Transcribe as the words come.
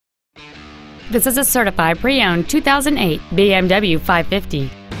This is a certified pre-owned 2008 BMW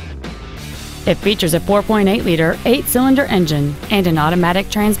 550. It features a 4.8-liter 8-cylinder engine and an automatic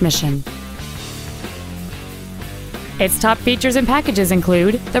transmission. Its top features and packages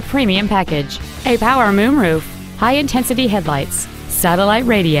include the Premium Package, a power moonroof, high-intensity headlights, satellite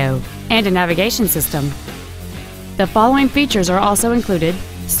radio, and a navigation system. The following features are also included: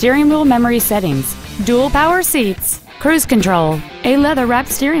 steering wheel memory settings, dual power seats, cruise control, a leather-wrapped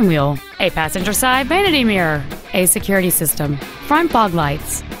steering wheel, a passenger side vanity mirror, a security system, front fog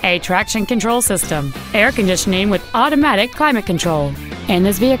lights, a traction control system, air conditioning with automatic climate control, and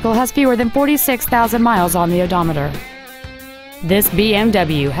this vehicle has fewer than 46,000 miles on the odometer. This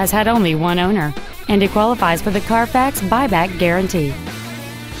BMW has had only one owner, and it qualifies for the Carfax buyback guarantee.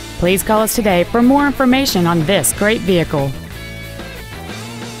 Please call us today for more information on this great vehicle.